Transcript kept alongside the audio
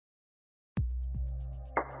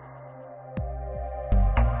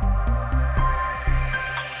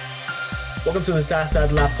Welcome to the SaaS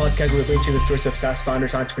Ad Lab podcast, where we bring you the stories of SaaS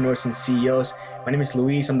founders, entrepreneurs, and CEOs. My name is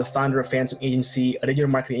Luis. I'm the founder of Phantom Agency, a digital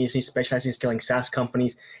marketing agency specializing in scaling SaaS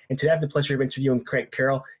companies. And today I have the pleasure of interviewing Craig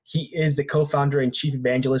Carroll. He is the co-founder and chief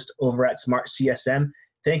evangelist over at Smart CSM.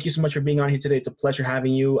 Thank you so much for being on here today. It's a pleasure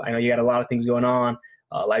having you. I know you got a lot of things going on.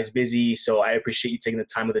 Life's busy, so I appreciate you taking the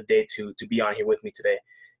time of the day to be on here with me today.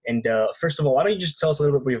 And first of all, why don't you just tell us a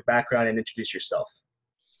little bit about your background and introduce yourself?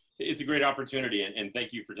 It's a great opportunity, and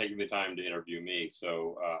thank you for taking the time to interview me.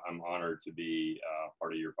 So I'm honored to be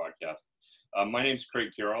part of your podcast. My name's Craig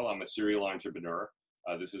Carroll. I'm a serial entrepreneur.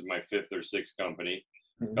 This is my fifth or sixth company.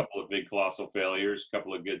 A couple of big colossal failures, a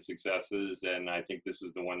couple of good successes, and I think this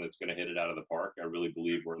is the one that's going to hit it out of the park. I really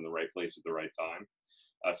believe we're in the right place at the right time.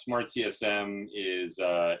 Smart CSM is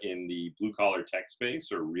in the blue-collar tech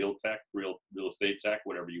space, or real tech, real estate tech,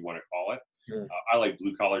 whatever you want to call it. I like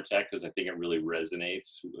blue-collar tech because I think it really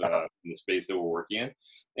resonates in the space that we're working in.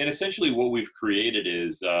 And essentially what we've created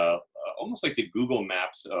is almost like the Google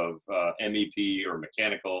Maps of MEP, or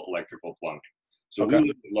mechanical, electrical, plumbing. So we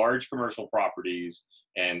look at large commercial properties,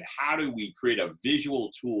 and how do we create a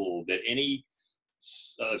visual tool that any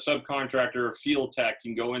subcontractor, field tech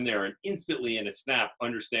can go in there and instantly, in a snap,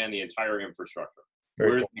 understand the entire infrastructure.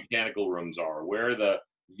 Where the mechanical rooms are, where the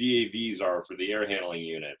VAVs are for the air handling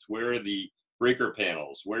units, where are the breaker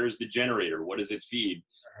panels, where's the generator, what does it feed?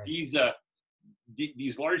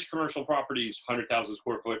 These large commercial properties, 100,000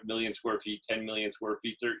 square foot, million square feet, 10 million square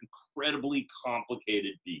feet, they're incredibly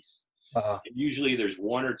complicated beasts. And usually there's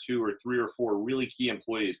one or two or three or four really key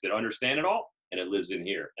employees that understand it all, and it lives in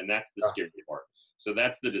here. And that's the scary part. So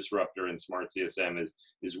that's the disruptor in Smart CSM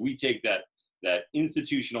is we take that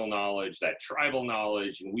institutional knowledge, that tribal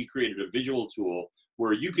knowledge, and we created a visual tool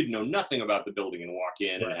where you could know nothing about the building and walk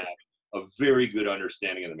in and have a very good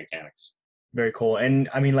understanding of the mechanics. Very cool. And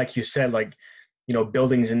I mean, like you said,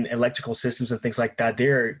 buildings and electrical systems and things like that,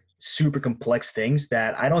 they're super complex things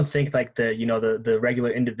that I don't think the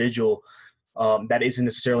regular individual that isn't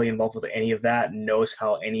necessarily involved with any of that knows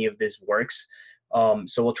how any of this works.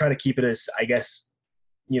 So we'll try to keep it as, I guess,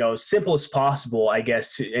 simple as possible, I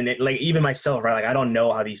guess. And even myself, right? Like, I don't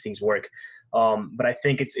know how these things work. But I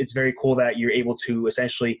think it's very cool that you're able to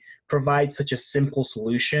essentially provide such a simple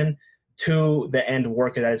solution to the end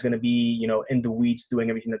worker that is going to be, in the weeds doing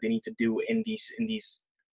everything that they need to do in these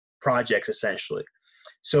projects, essentially.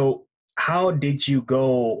 So how did you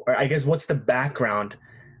go, or I guess, what's the background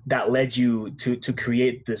that led you to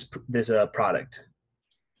create this product?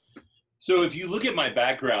 So if you look at my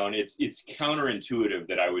background, it's counterintuitive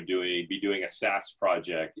that I would be doing a SaaS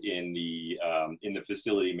project in the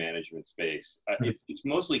facility management space. It's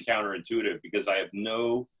mostly counterintuitive because I have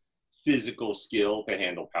no physical skill to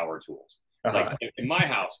handle power tools. Like in my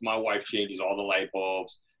house, my wife changes all the light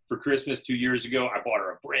bulbs. For Christmas 2 years ago, I bought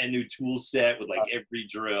her a brand new tool set with like every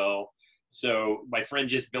drill. So my friend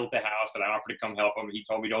just built the house, and I offered to come help him. He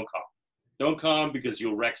told me, don't come because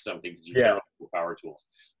you'll wreck something because you're terrible with power tools.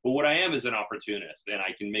 But what I am is an opportunist, and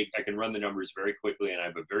I can run the numbers very quickly, and I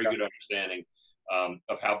have a very good understanding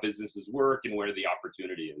of how businesses work and where the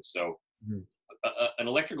opportunity is. So an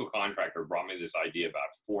electrical contractor brought me this idea about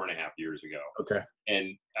 4.5 years ago.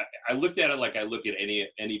 And I looked at it like I look at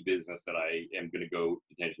any business that I am going to go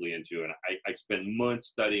potentially into, and I spend months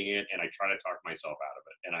studying it, and I try to talk myself out of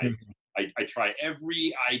it. And I try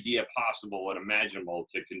every idea possible and imaginable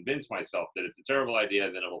to convince myself that it's a terrible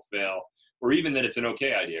idea, that it'll fail, or even that it's an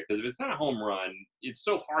okay idea. Because if it's not a home run, it's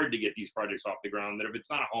so hard to get these projects off the ground that if it's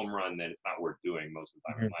not a home run, then it's not worth doing most of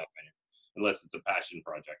the time, in my opinion, unless it's a passion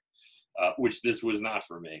project, which this was not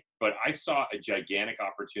for me. But I saw a gigantic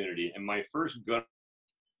opportunity, and my first gut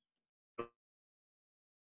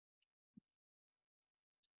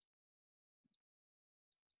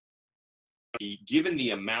given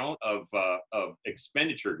the amount of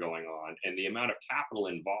expenditure going on and the amount of capital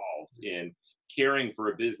involved in caring for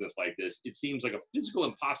a business like this, it seems like a physical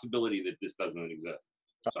impossibility that this doesn't exist.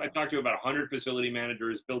 So I talked to about 100 facility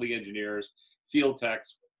managers, building engineers, field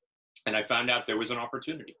techs, and I found out there was an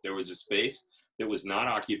opportunity. There was a space that was not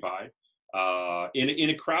occupied in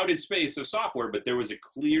a crowded space of software, but there was a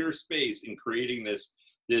clear space in creating this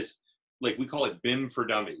like we call it BIM for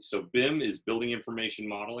dummies. So BIM is building information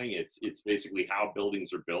modeling. It's basically how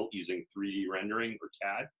buildings are built using 3D rendering or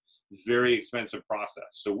CAD. Very expensive process.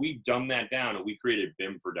 So we dumbed that down, and we created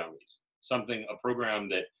BIM for dummies, a program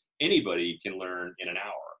that anybody can learn in an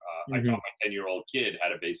hour. I taught my 10-year-old kid how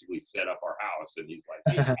to basically set up our house, and he's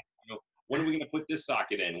like, hey, when are we going to put this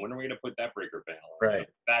socket in? When are we going to put that breaker panel in? Right.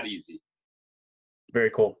 So that easy.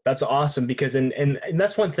 Very cool. That's awesome, because and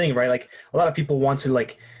that's one thing, right? Like, a lot of people want to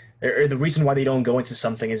or the reason why they don't go into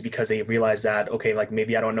something is because they realize that, okay, like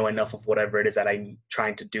maybe I don't know enough of whatever it is that I'm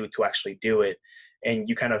trying to do to actually do it. And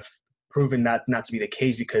you kind of proven that not to be the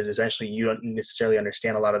case, because essentially you don't necessarily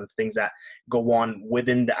understand a lot of the things that go on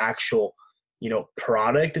within the actual,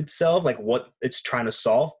 product itself, like what it's trying to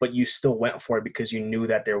solve, but you still went for it because you knew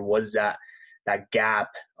that there was that gap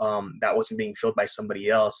that wasn't being filled by somebody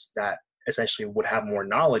else that essentially would have more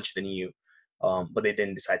knowledge than you, but they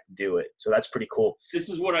didn't decide to do it. So that's pretty cool. This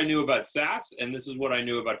is what I knew about SaaS, and this is what I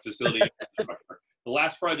knew about facility infrastructure. The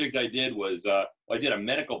last project I did was I did a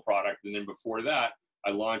medical product, and then before that,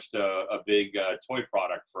 I launched a big toy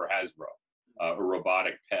product for Hasbro, a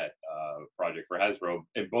robotic pet project for Hasbro,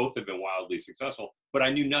 and both have been wildly successful. But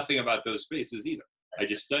I knew nothing about those spaces either. I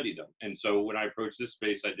just studied them. And so when I approached this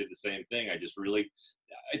space, I did the same thing. I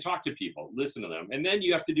talked to people, listen to them. And then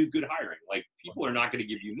you have to do good hiring. Like, people are not going to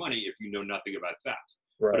give you money if you know nothing about SaaS.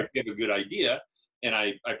 Right. But if you have a good idea, and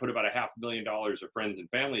I put about $500,000 of friends and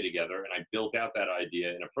family together, and I built out that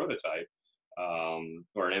idea in a prototype,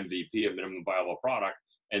 or an MVP, a minimum viable product.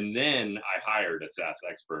 And then I hired a SaaS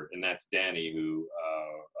expert, and that's Danny, who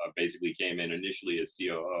basically came in initially as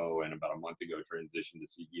COO and about a month ago transitioned to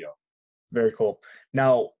CEO. Very cool.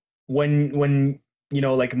 Now, when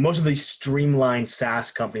like most of these streamlined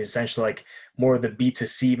SaaS companies, essentially like more of the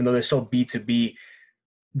B2C, even though they're still B2B,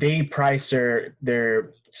 they price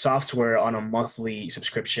their software on a monthly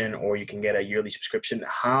subscription, or you can get a yearly subscription.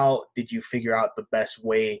 How did you figure out the best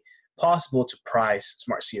way possible to price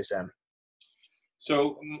Smart CSM?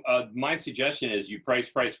 So my suggestion is you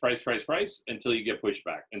price until you get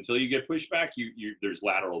pushback. Until you get pushback, there's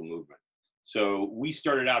lateral movement. So we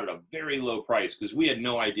started out at a very low price because we had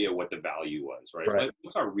no idea what the value was, right? Like,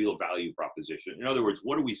 what's our real value proposition? In other words,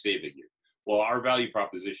 what are we saving you? Well, our value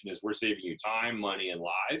proposition is we're saving you time, money, and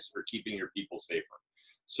lives, or keeping your people safer.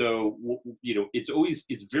 So,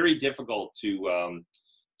 it's very difficult to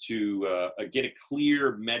get a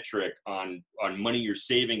clear metric on money you're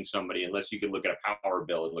saving somebody unless you can look at a power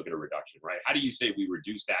bill and look at a reduction, right? How do you say we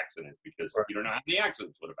reduced accidents? Because you don't know how many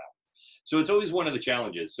accidents would have happened. So it's always one of the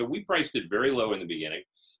challenges. So we priced it very low in the beginning.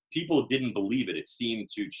 People didn't believe it. It seemed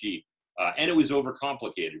too cheap. And it was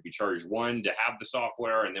overcomplicated. We charged $1 to have the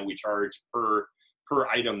software, and then we charged per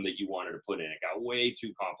item that you wanted to put in. It got way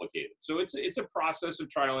too complicated. So it's a process of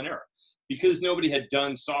trial and error. Because nobody had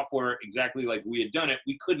done software exactly like we had done it,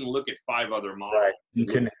 we couldn't look at 5 other models. Right. You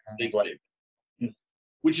couldn't.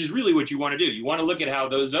 Which is really what you want to do. You want to look at how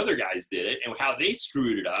those other guys did it and how they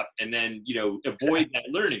screwed it up, and then avoid that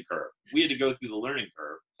learning curve. We had to go through the learning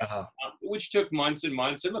curve, which took months and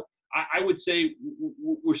months. And look, I would say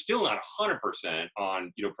we're still not 100%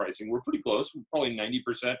 on pricing. We're pretty close. We're probably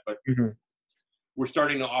 90%, but we're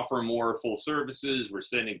starting to offer more full services. We're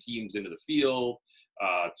sending teams into the field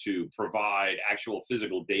to provide actual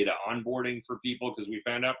physical data onboarding for people, because we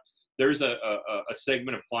found out there's a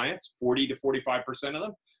segment of clients, 40 to 45% of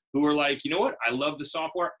them, who are like, you know what, I love the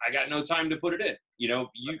software. I got no time to put it in.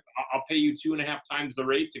 I'll pay you 2.5 times the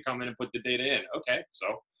rate to come in and put the data in. Okay,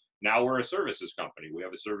 so now we're a services company. We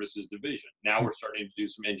have a services division. Now we're starting to do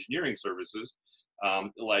some engineering services,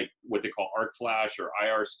 like what they call arc flash or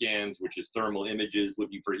IR scans, which is thermal images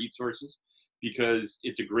looking for heat sources, because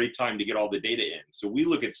it's a great time to get all the data in. So we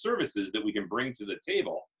look at services that we can bring to the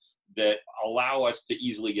table that allow us to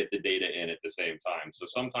easily get the data in at the same time. So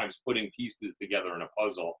sometimes putting pieces together in a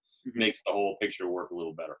puzzle makes the whole picture work a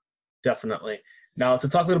little better. Definitely. Now, to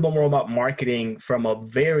talk a little bit more about marketing from a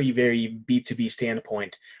very, very B2B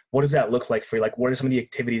standpoint, what does that look like for you? Like, what are some of the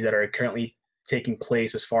activities that are currently taking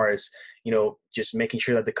place as far as, just making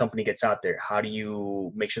sure that the company gets out there? How do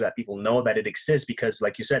you make sure that people know that it exists? Because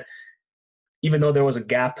like you said, even though there was a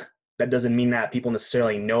gap, that doesn't mean that people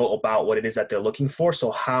necessarily know about what it is that they're looking for.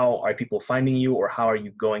 So how are people finding you, or how are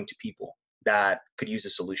you going to people that could use a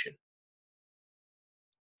solution?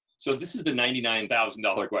 So this is the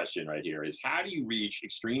 $99,000 question right here, is how do you reach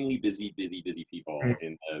extremely busy people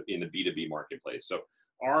in the B2B marketplace? So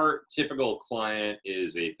our typical client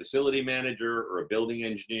is a facility manager or a building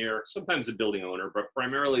engineer, sometimes a building owner, but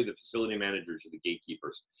primarily the facility managers or the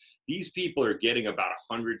gatekeepers. These people are getting about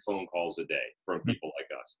 100 phone calls a day from people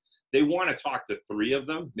like us. They want to talk to 3 of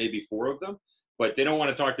them, maybe 4 of them, but they don't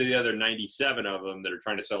want to talk to the other 97 of them that are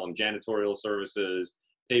trying to sell them janitorial services,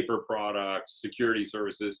 paper products, security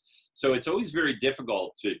services. So it's always very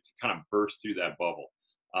difficult to kind of burst through that bubble.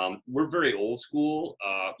 We're very old school.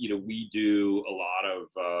 We do a lot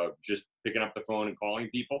of just picking up the phone and calling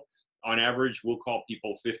people. On average, we'll call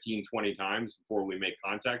people 15, 20 times before we make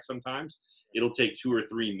contact sometimes. It'll take 2 or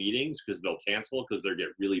 3 meetings because they'll cancel because they'll get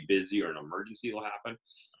really busy or an emergency will happen.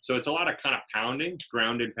 So it's a lot of kind of pounding,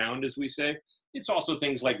 ground and pound, as we say. It's also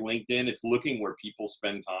things like LinkedIn. It's looking where people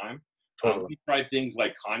spend time. Totally. We tried things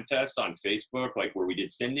like contests on Facebook, like where we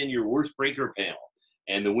did send in your worst breaker panel,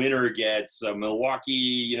 and the winner gets a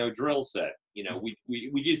Milwaukee, drill set.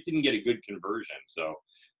 We just didn't get a good conversion. So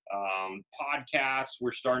podcasts,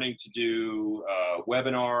 we're starting to do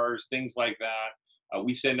webinars, things like that.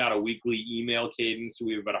 We send out a weekly email cadence.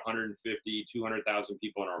 We have about 150, 200,000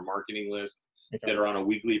 people on our marketing list that are on a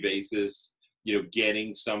weekly basis,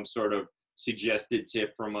 getting some sort of suggested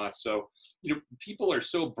tip from us. So, people are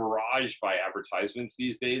so barraged by advertisements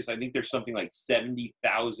these days. I think there's something like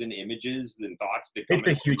 70,000 images and thoughts that come. It's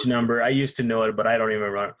a huge number. I used to know it, but I don't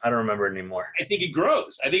remember it anymore. I think it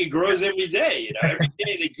grows. Every day. Every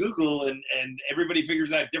day they Google and everybody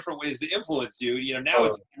figures out different ways to influence you. Now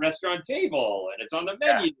it's on the restaurant table and it's on the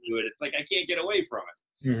menu, and it's like I can't get away from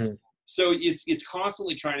it. Mm-hmm. So it's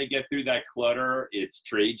constantly trying to get through that clutter. It's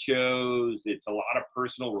trade shows. It's a lot of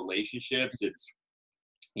personal relationships. It's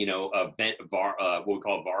what we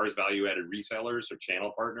call VARs, value-added resellers or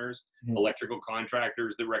channel partners, electrical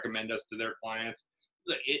contractors that recommend us to their clients.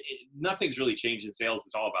 Nothing's really changed in sales.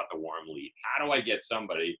 It's all about the warm lead. How do I get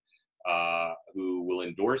somebody who will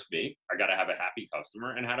endorse me? I got to have a happy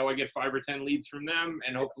customer. And how do I get 5 or 10 leads from them?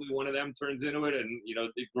 And hopefully one of them turns into it, and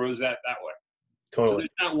it grows that way. Totally. So there's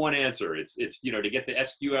not one answer. It's to get the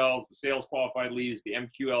SQLs, the sales qualified leads, the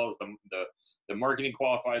MQLs, the marketing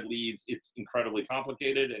qualified leads. It's incredibly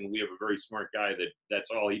complicated, and we have a very smart guy that's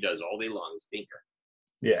all he does all day long is tinker.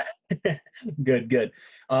 Yeah. Good.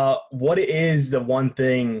 What is the one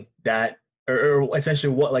thing that, or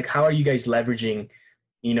essentially how are you guys leveraging,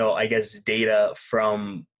 I guess data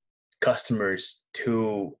from customers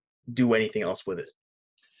to do anything else with it?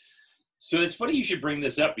 So it's funny you should bring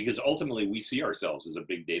this up because ultimately we see ourselves as a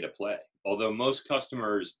big data play. Although most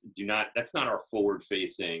customers do not, that's not our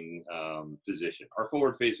forward-facing position. Our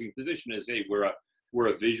forward-facing position is, hey, we're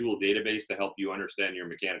a visual database to help you understand your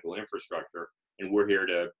mechanical infrastructure, and we're here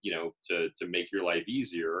to to make your life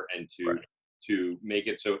easier and to make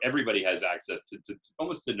it so everybody has access to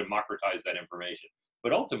almost to democratize that information.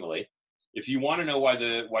 But ultimately, if you want to know why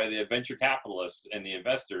the venture capitalists and the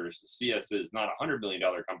investors see us as not a $100 million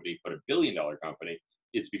company, but $1 billion company,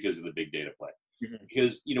 it's because of the big data play. Mm-hmm.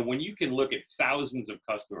 Because, when you can look at thousands of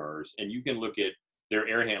customers and you can look at their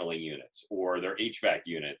air handling units or their HVAC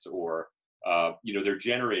units or, their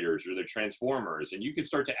generators or their transformers, and you can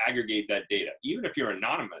start to aggregate that data, even if you're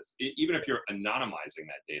anonymizing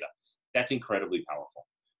that data, that's incredibly powerful.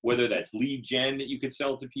 Whether that's lead gen that you could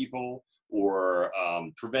sell to people or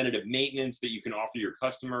preventative maintenance that you can offer your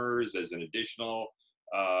customers as an additional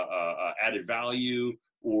added value,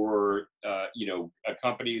 or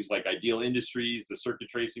companies like Ideal Industries, the circuit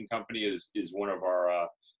tracing company is one of our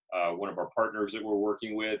partners that we're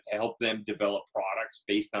working with to help them develop products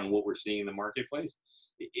based on what we're seeing in the marketplace.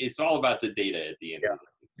 It's all about the data at the end of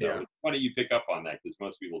the day. So it's funny you pick up on that because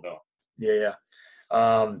most people don't. Yeah.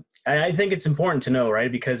 I think it's important to know,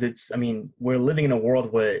 right? Because we're living in a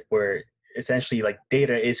world where essentially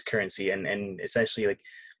data is currency, and essentially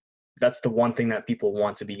that's the one thing that people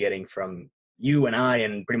want to be getting from you and I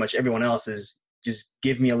and pretty much everyone else is just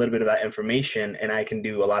give me a little bit of that information and I can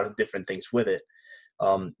do a lot of different things with it.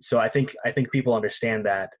 So I think people understand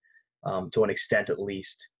that to an extent at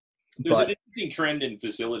least. There's an interesting trend in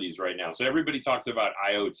facilities right now. So everybody talks about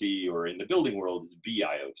IoT, or in the building world, it's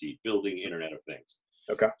BIoT, building Internet of Things.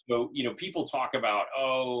 Okay. So, people talk about,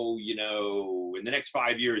 in the next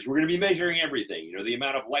 5 years, we're going to be measuring everything, the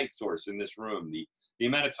amount of light source in this room, the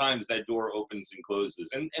amount of times that door opens and closes.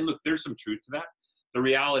 And look, there's some truth to that. The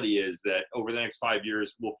reality is that over the next 5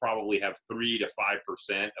 years, we'll probably have 3 to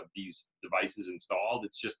 5% of these devices installed.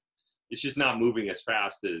 It's just not moving as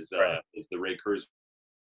fast as the Ray Kurzweil.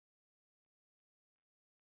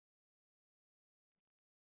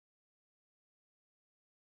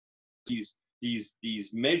 These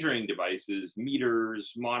measuring devices,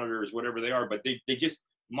 meters, monitors, whatever they are, but they just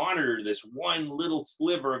monitor this one little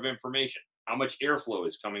sliver of information. How much airflow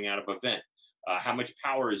is coming out of a vent, how much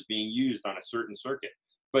power is being used on a certain circuit.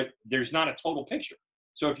 But there's not a total picture.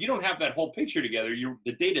 So if you don't have that whole picture together,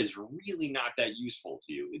 the data is really not that useful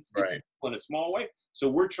to you. It's in a small way. So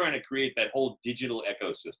we're trying to create that whole digital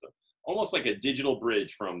ecosystem, almost like a digital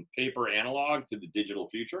bridge from paper analog to the digital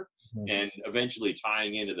future, and eventually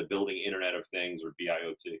tying into the building Internet of Things, or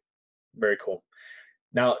BIoT. Very cool.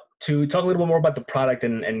 Now, to talk a little bit more about the product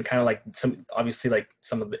and kind of like some, obviously like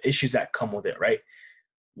some of the issues that come with it, right?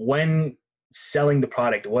 When selling the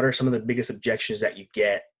product, what are some of the biggest objections that you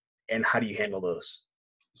get, and how do you handle those?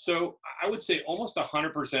 So I would say almost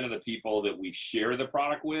 100% of the people that we share the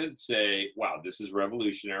product with say, wow, this is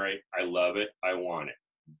revolutionary. I love it. I want it.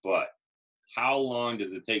 But how long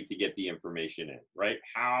does it take to get the information in, right?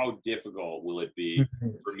 How difficult will it be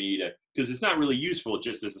Mhm. for me to, because it's not really useful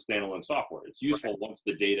just as a standalone software. It's useful once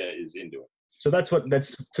the data is into it. So that's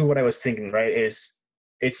to what I was thinking, right? Is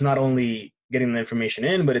it's not only getting the information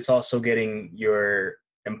in, but it's also getting your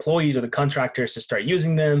employees or the contractors to start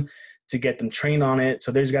using them, to get them trained on it.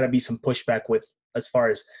 So there's got to be some pushback with, as far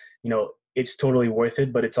as, it's totally worth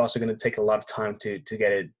it, but it's also going to take a lot of time to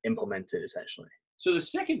get it implemented essentially. So the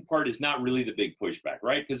second part is not really the big pushback,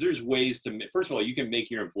 right? Because there's ways to, first of all, you can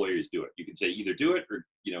make your employers do it. You can say either do it or,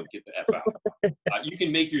 get the F out. You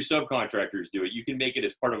can make your subcontractors do it. You can make it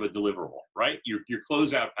as part of a deliverable, right? Your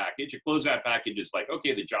closeout package. A closeout package is like,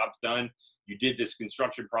 okay, the job's done. You did this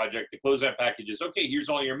construction project. The closeout package is, okay, here's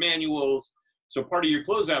all your manuals. So part of your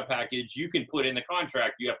closeout package, you can put in the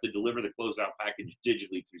contract. You have to deliver the closeout package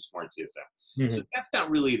digitally through Smart CSM. So Hmm. that's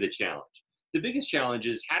not really the challenge. The biggest challenge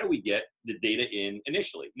is how do we get the data in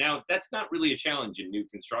initially? Now, that's not really a challenge in new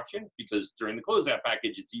construction because during the closeout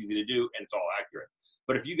package, it's easy to do and it's all accurate.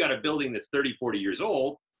 But if you got a building that's 30, 40 years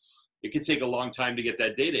old, it could take a long time to get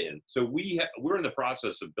that data in. So we're in the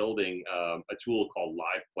process of building a tool called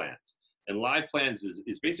Live Plans. And Live Plans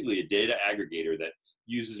is basically a data aggregator that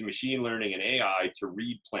uses machine learning and AI to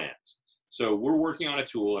read plans. So we're working on a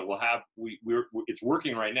tool, and it's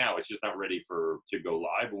working right now. It's just not ready to go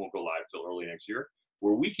live. It won't go live till early next year.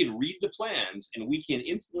 Where we can read the plans and we can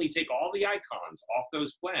instantly take all the icons off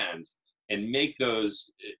those plans and make those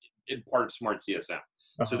in part of Smart CSM.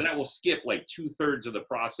 So Uh-huh. that will skip like 2/3 of the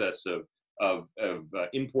process of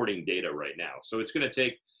importing data right now. So it's going to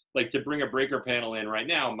take, like, to bring a breaker panel in right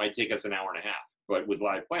now might take us an hour and a half, but with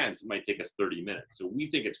Live Plans it might take us 30 minutes. So we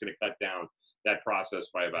think it's going to cut down that process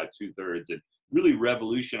by about 2/3 and really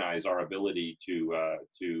revolutionize our ability to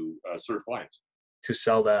serve clients. To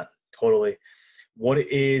sell that, totally. What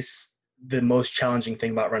is the most challenging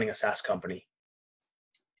thing about running a SaaS company?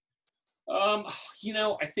 Um,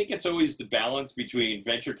 I think it's always the balance between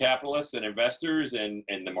venture capitalists and investors and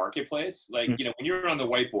the marketplace. Like, Mm. when you're on the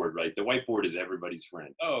whiteboard, right? The whiteboard is everybody's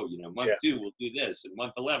friend. Oh, month Yeah. 2, we'll do this. And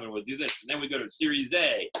month 11, we'll do this. And then we go to Series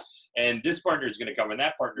A. And this partner is going to come and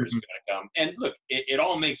that partner is Mhm. going to come. And look, it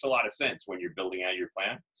all makes a lot of sense when you're building out your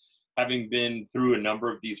plan. Having been through a number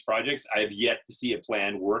of these projects, I have yet to see a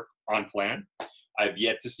plan work on plan. I've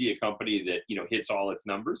yet to see a company that hits all its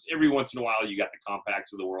numbers. Every once in a while, you got the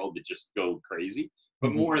compacts of the world that just go crazy.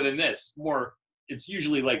 But Mhm. more than this, it's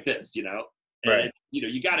usually like this, Right. and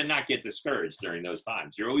you got to not get discouraged during those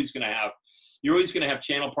times. You're always going to have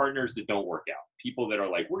channel partners that don't work out. People that are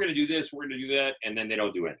like, we're going to do this, we're going to do that, and then they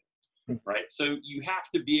don't do anything. Mm. Right. So you have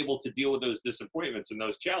to be able to deal with those disappointments and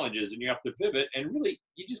those challenges, and you have to pivot. And really,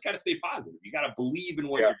 you just got to stay positive. You got to believe in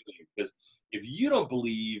what Yeah. you're doing, because if you don't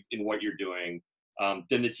believe in what you're doing,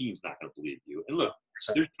 then the team's not going to believe you. And look,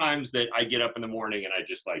 100%. there's times that I get up in the morning and I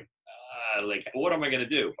just like, what am I going to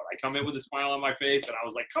do? But I come in with a smile on my face, and I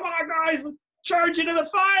was like, come on, guys, let's charge into the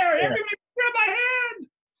fire. Yeah. Everybody grab my hand.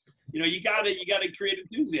 You gotta create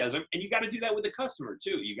enthusiasm, and you got to do that with the customer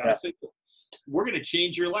too. You got to Yeah. say, we're going to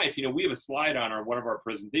change your life. We have a slide on one of our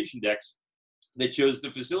presentation decks that shows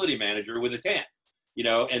the facility manager with a tan,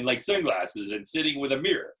 and like sunglasses and sitting with a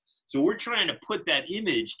mirror. So we're trying to put that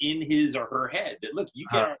image in his or her head that, look, you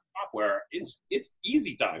get Uh-huh. our software, it's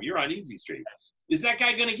easy time. You're on Easy Street. Is that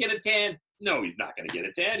guy going to get a tan? No, he's not going to get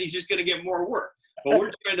a tan. He's just going to get more work. But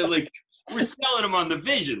we're trying to we're selling him on the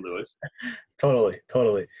vision, Lewis. Totally.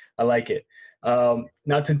 I like it.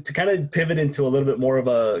 Now to kind of pivot into a little bit more of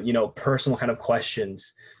a, personal kind of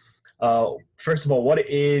questions. First of all, what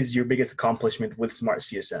is your biggest accomplishment with Smart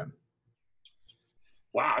CSM?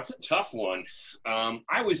 Wow, it's a tough one. I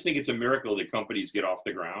always think it's a miracle that companies get off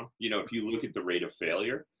the ground. If you look at the rate of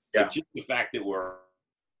failure, Yeah. like just the fact that we're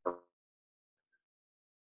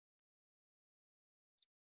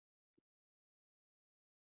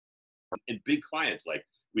in big clients, like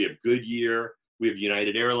we have Goodyear, we have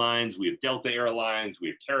United Airlines, we have Delta Airlines, we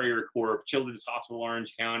have Carrier Corp, Children's Hospital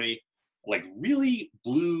Orange County, like really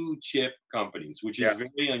blue chip companies, which is Yeah.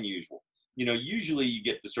 very unusual. Usually you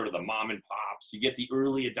get the sort of the mom and pops, you get the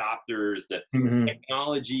early adopters, the Mhm.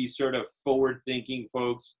 technology sort of forward thinking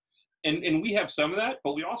folks. And we have some of that,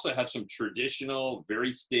 but we also have some traditional,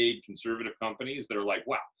 very staid conservative companies that are like,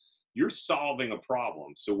 wow, you're solving a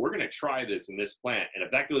problem. So we're going to try this in this plant. And if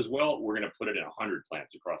that goes well, we're going to put it in 100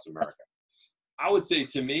 plants across America. I would say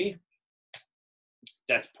to me,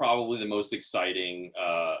 that's probably the most exciting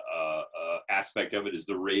aspect of it is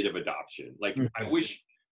the rate of adoption. Like I wish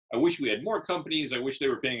we had more companies. I wish they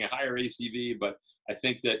were paying a higher ACV, but I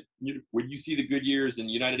think that when you see the Goodyears and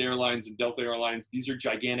United Airlines and Delta Airlines, these are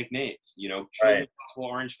gigantic names. You know, Children's Hospital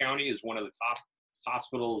Orange County is one of the top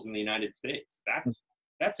hospitals in the United States.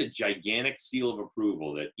 That's a gigantic seal of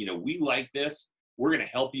approval that, you know, we like this. We're going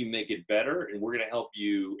to help you make it better, and we're going to help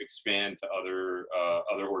you expand to other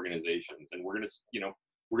organizations, and we're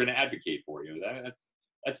going to advocate for you.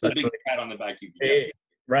 That's the big pat on the back you can get.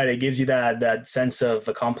 Right. It gives you that sense of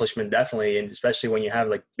accomplishment, definitely. And especially when you have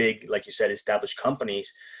like big, like you said, established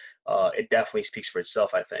companies, it definitely speaks for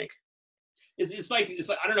itself, I think. It's like,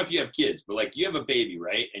 I don't know if you have kids, but like you have a baby,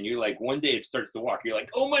 right? And you're like, one day it starts to walk. You're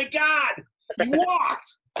like, oh my God, he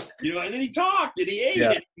walked, you know, and then he talked and he ate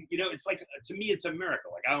it. You know, it's like, to me, it's a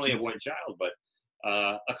miracle. Like I only have one child, but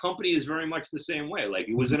a company is very much the same way. Like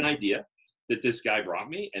it was an idea that this guy brought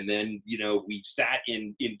me. And then, you know, we sat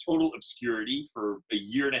in total obscurity for a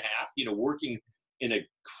year and a half, you know, working in a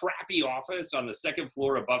crappy office on the second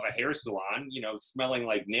floor above a hair salon, you know, smelling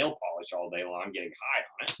like nail polish all day long, getting high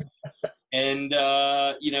on it. And,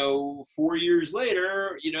 you know, 4 years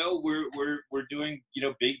later, you know, we're doing, you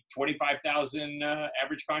know, big 25,000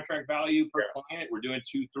 average contract value per client. We're doing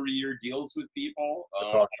 2-3 year deals with people.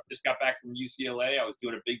 Awesome. I just got back from UCLA. I was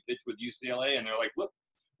doing a big pitch with UCLA and they're like, look,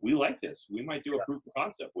 we like this. We might do a proof of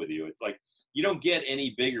concept with you. It's like, you don't get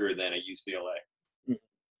any bigger than a UCLA.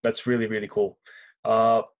 That's really, really cool.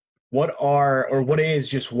 What is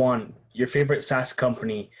just your favorite SaaS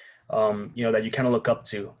company, you know, that you kind of look up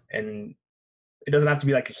to? And it doesn't have to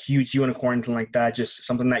be like a huge unicorn, anything like that. Just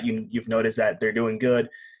something that you've noticed that they're doing good,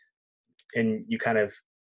 and you kind of,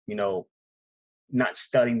 you know, not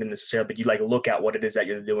studying them necessarily, but you like look at what it is that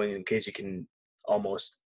you're doing in case you can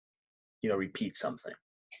almost, you know, repeat something.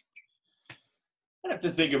 I have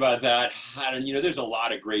to think about that. You know, there's a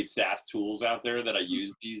lot of great SaaS tools out there that I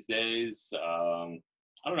use these days. I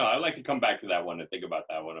don't know. I'd like to come back to that one and think about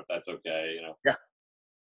that one, if that's okay. You know. Yeah.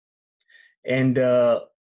 And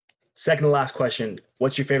second to last question,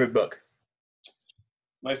 what's your favorite book?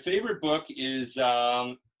 My favorite book is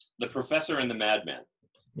The Professor and the Madman.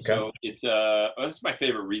 Okay. So it's my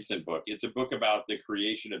favorite recent book. It's a book about the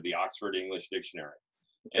creation of the Oxford English Dictionary.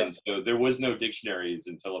 Okay. And so there was no dictionaries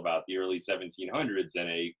until about the early 1700s, and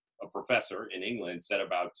a professor in England set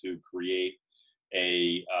about to create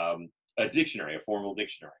a dictionary, a formal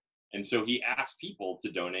dictionary. And so he asked people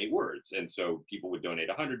to donate words. And so people would donate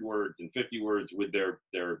 100 words and 50 words with their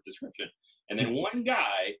description. And then one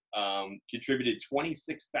guy contributed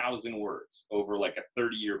 26,000 words over like a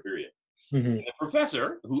 30-year period. Mm-hmm. And the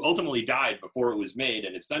professor, who ultimately died before it was made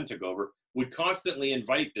and his son took over, would constantly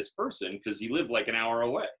invite this person because he lived like an hour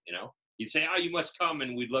away, you know. He'd say, oh, you must come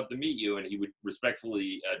and we'd love to meet you. And he would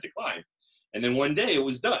respectfully decline. And then one day it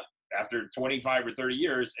was done after 25 or 30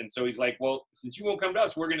 years. And so he's like, well, since you won't come to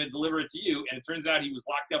us, we're going to deliver it to you. And it turns out he was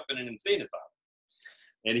locked up in an insane asylum.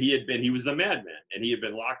 And he was the madman. And he had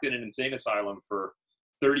been locked in an insane asylum for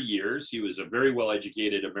 30 years. He was a very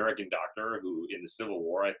well-educated American doctor who in the Civil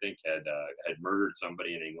War, I think, had murdered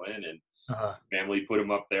somebody in England. And family put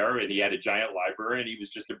him up there, and he had a giant library, and he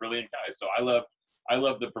was just a brilliant guy. So I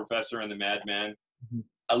love The Professor and the Madman. Mm-hmm.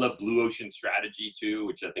 I love Blue Ocean Strategy too,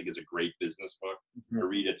 which I think is a great business book. Mm-hmm. I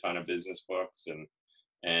read a ton of business books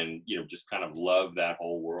and you know, just kind of love that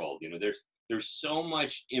whole world. You know, there's so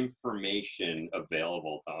much information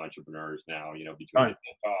available to entrepreneurs now, you know, between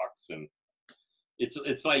the talks, and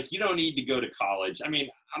it's like you don't need to go to college. I mean,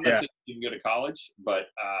 I'm not saying you can go to college, but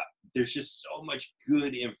there's just so much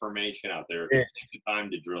good information out there. If you take the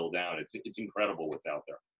time to drill down, it's incredible what's out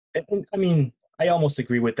there. And I mean, I almost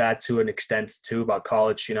agree with that to an extent too about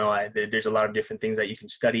college. You know, there's a lot of different things that you can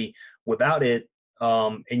study without it,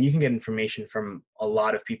 and you can get information from a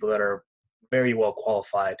lot of people that are very well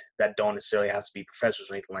qualified that don't necessarily have to be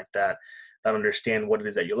professors or anything like that, that understand what it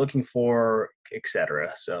is that you're looking for,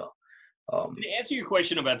 etc. So. To answer your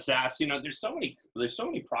question about SaaS, you know, there's so many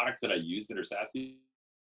products that I use that are SaaS.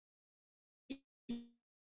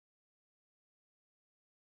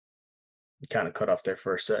 Kind of cut off there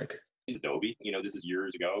for a sec. Adobe, you know, this is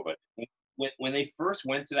years ago, but when they first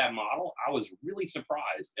went to that model, I was really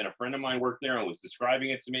surprised. And a friend of mine worked there and was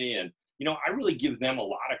describing it to me. And, you know, I really give them a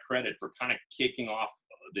lot of credit for kind of kicking off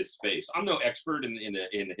this space. I'm no expert in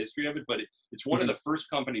the history of it, but it's one of the first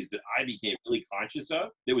companies that I became really conscious of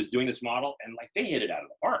that was doing this model, and like they hit it out of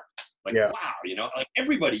the park. Like, wow, you know, like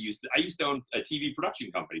everybody I used to own a TV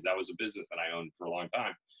production companies. That was a business that I owned for a long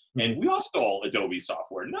time. And we all stole Adobe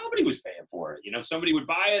software. Nobody was paying for it. You know, somebody would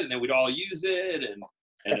buy it and then we'd all use it. And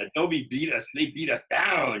And Adobe beat us. They beat us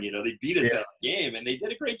down. You know, they beat us Yeah. at the game, and they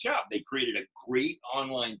did a great job. They created a great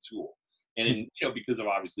online tool. And you know, because of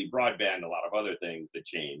obviously broadband, a lot of other things that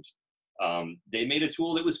changed, they made a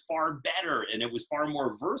tool that was far better, and it was far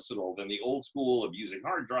more versatile than the old school of using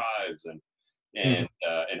hard drives Mhm.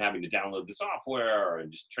 and having to download the software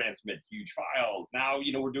and just transmit huge files. Now,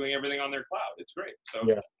 you know, we're doing everything on their cloud. It's great. So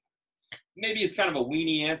Yeah. maybe it's kind of a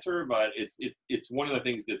weenie answer, but it's one of the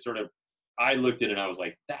things that sort of I looked at it and I was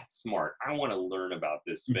like, that's smart. I want to learn about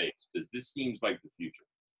this space because this seems like the future.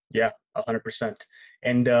 Yeah, 100%.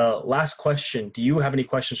 And last question, do you have any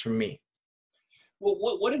questions for me? Well,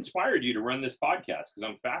 what inspired you to run this podcast? Because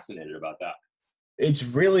I'm fascinated about that. It's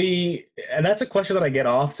really, and that's a question that I get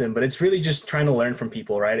often, but it's really just trying to learn from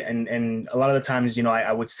people, right? And a lot of the times, you know,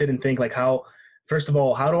 I would sit and think like how, first of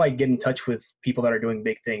all, how do I get in touch with people that are doing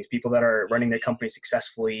big things, people that are running their company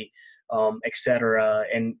successfully, et cetera.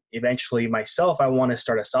 And eventually myself, I want to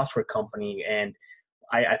start a software company. And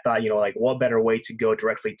I thought, you know, like what better way to go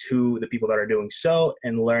directly to the people that are doing so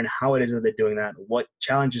and learn how it is that they're doing that, what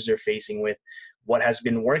challenges they're facing with, what has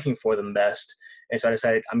been working for them best. And so I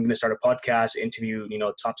decided I'm going to start a podcast, interview, you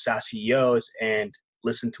know, top SaaS CEOs and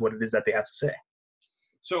listen to what it is that they have to say.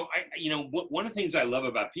 So you know, one of the things I love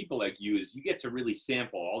about people like you is you get to really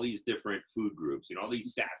sample all these different food groups, you know, all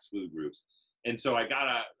these SaaS food groups. And so I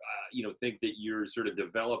gotta, you know, think that you're sort of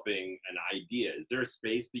developing an idea. Is there a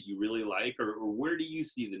space that you really like, or where do you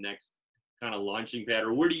see the next kind of launching pad,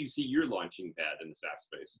 or where do you see your launching pad in the SaaS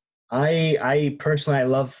space? I personally, I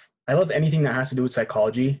love anything that has to do with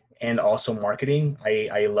psychology and also marketing.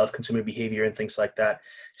 I love consumer behavior and things like that.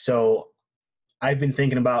 So I've been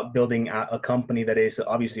thinking about building a company that is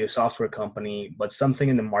obviously a software company, but something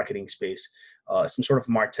in the marketing space, some sort of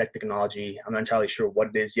MarTech technology. I'm not entirely sure what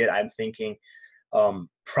it is yet. I'm thinking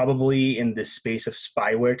probably in this space of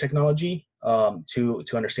spyware technology, to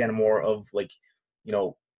understand more of like, you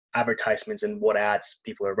know, advertisements and what ads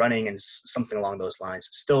people are running and something along those lines.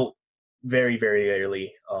 Still very, very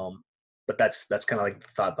early, but that's kind of like the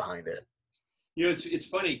thought behind it. You know, it's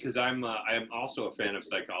funny because I'm also a fan of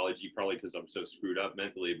psychology, probably because I'm so screwed up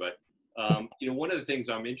mentally. But you know, one of the things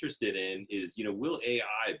I'm interested in is, you know, will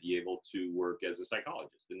AI be able to work as a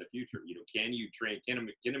psychologist in the future? You know, can you train? Can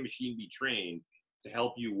a machine be trained to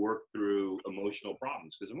help you work through emotional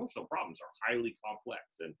problems? Because emotional problems are highly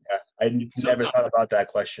complex, and Yeah, I never sometimes thought about that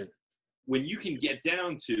question. when you can get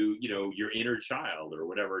down to, you know, your inner child or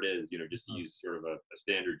whatever it is, you know, just to use sort of a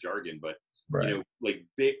standard jargon, but you Right. know, like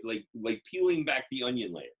like peeling back the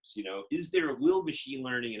onion layers, you know, will machine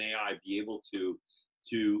learning and AI be able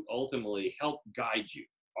to ultimately help guide you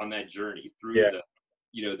on that journey through Yeah. the,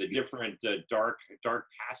 you know, the different dark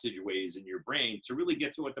passageways in your brain to really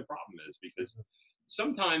get to what the problem is? Because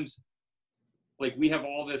sometimes like we have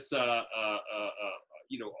all this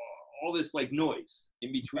you know, all this like noise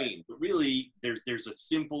in between, but really there's a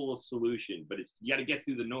simple solution, but it's, you got to get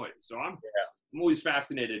through the noise. So I'm always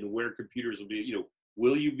fascinated in where computers will be, you know,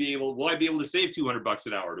 will I be able to save $200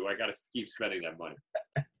 an hour? Do I got to keep spending that money?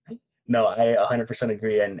 No, I 100%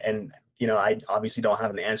 agree. And you know, I obviously don't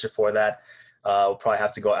have an answer for that. We'll probably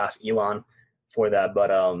have to go ask Elon for that. But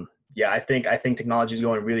yeah, I think technology is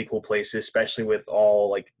going really cool places, especially with all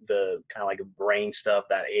like the kind of like brain stuff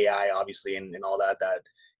that AI obviously and all that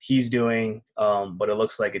he's doing. But it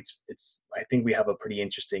looks like it's I think we have a pretty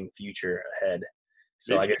interesting future ahead.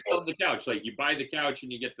 So Maybe I you guess sell the couch, like you buy the couch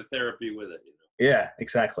and you get the therapy with it, you know? yeah,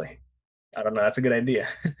 exactly. I don't know. That's a good idea.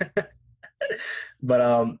 But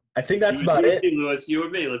I think that's You, about you and it. me, Lewis, you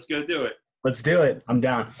and me, let's go do it. Let's do it. I'm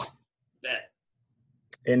down. Bet.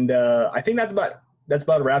 And I think that's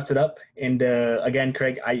about wraps it up. And again,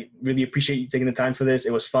 Craig, I really appreciate you taking the time for this.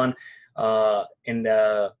 It was fun. And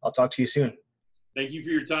I'll talk to you soon. Thank you for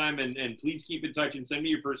your time, and please keep in touch and send me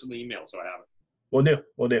your personal email so I have it. We'll do.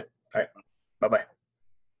 We'll do. All right. Bye bye.